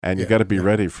And you got to be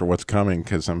ready for what's coming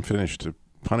because I'm finished to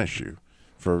punish you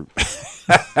for.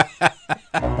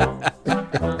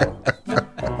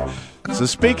 So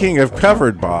speaking of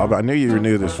covered, Bob, I knew you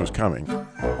knew this was coming.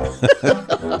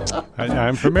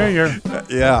 I'm familiar.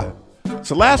 Yeah.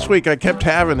 So last week I kept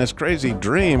having this crazy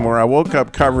dream where I woke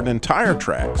up covered in tire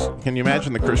tracks. Can you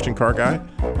imagine the Christian car guy?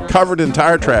 Covered in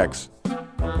tire tracks.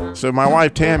 So my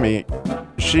wife Tammy,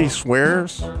 she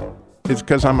swears it's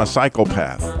because I'm a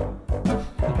psychopath.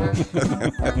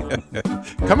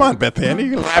 Come on, Beth Ann,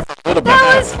 you can laugh a little bit.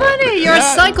 That was funny. You're a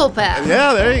psychopath.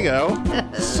 Yeah, there you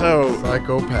go. So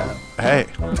psychopath. Hey.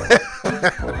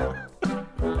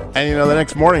 And you know, the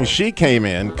next morning she came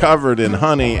in covered in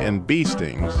honey and bee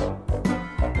stings.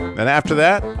 And after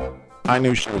that, I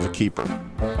knew she was a keeper.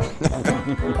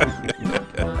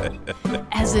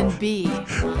 As in bee.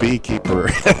 Beekeeper.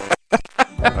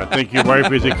 I think your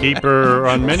wife is a keeper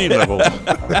on many levels.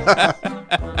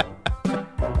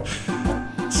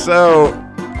 So,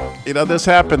 you know, this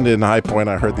happened in High Point,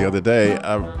 I heard the other day.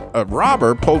 A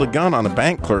robber pulled a gun on a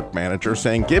bank clerk manager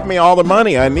saying, "Give me all the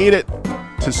money. I need it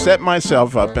to set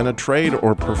myself up in a trade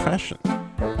or profession.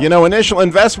 You know, initial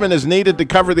investment is needed to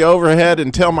cover the overhead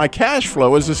until my cash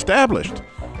flow is established."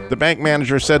 The bank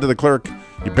manager said to the clerk,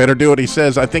 "You better do what he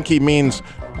says. I think he means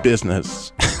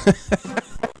business."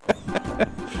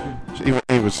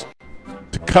 He was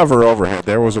to cover overhead.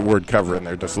 There was a word cover in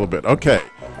there just a little bit. Okay.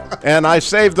 And I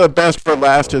saved the best for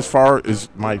last as far as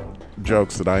my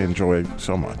jokes that I enjoy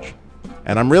so much.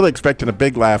 And I'm really expecting a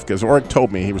big laugh because Oric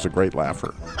told me he was a great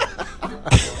laugher.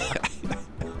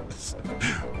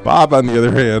 Bob, on the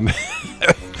other hand,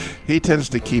 he tends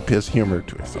to keep his humor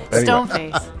to himself. Anyway. Stone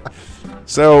face.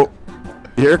 So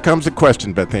here comes a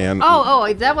question, Beth Ann. Oh,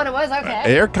 is that what it was? Okay.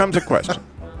 Here comes a question.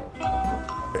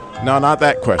 No, not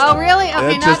that question. Oh, really?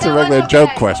 Okay, it's just a regular joke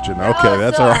question. Okay,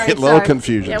 that's all right. Little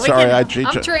confusion. Yeah, sorry, I'm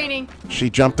training. She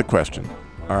jumped the question.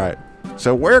 All right.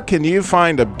 So where can you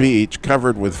find a beach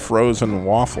covered with frozen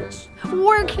waffles?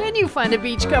 Where can you find a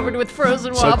beach covered with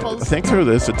frozen waffles? Think through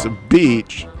this. It's a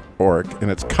beach, Oric,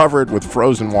 and it's covered with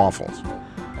frozen waffles.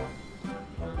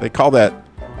 They call that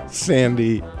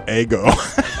Sandy Ego.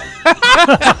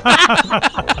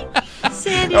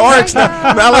 Sandy Oric,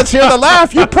 now let's hear the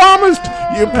laugh. You promised.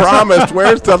 You promised.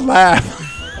 Where's the laugh?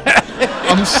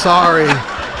 I'm sorry.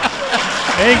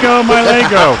 Ego, my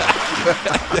Lego.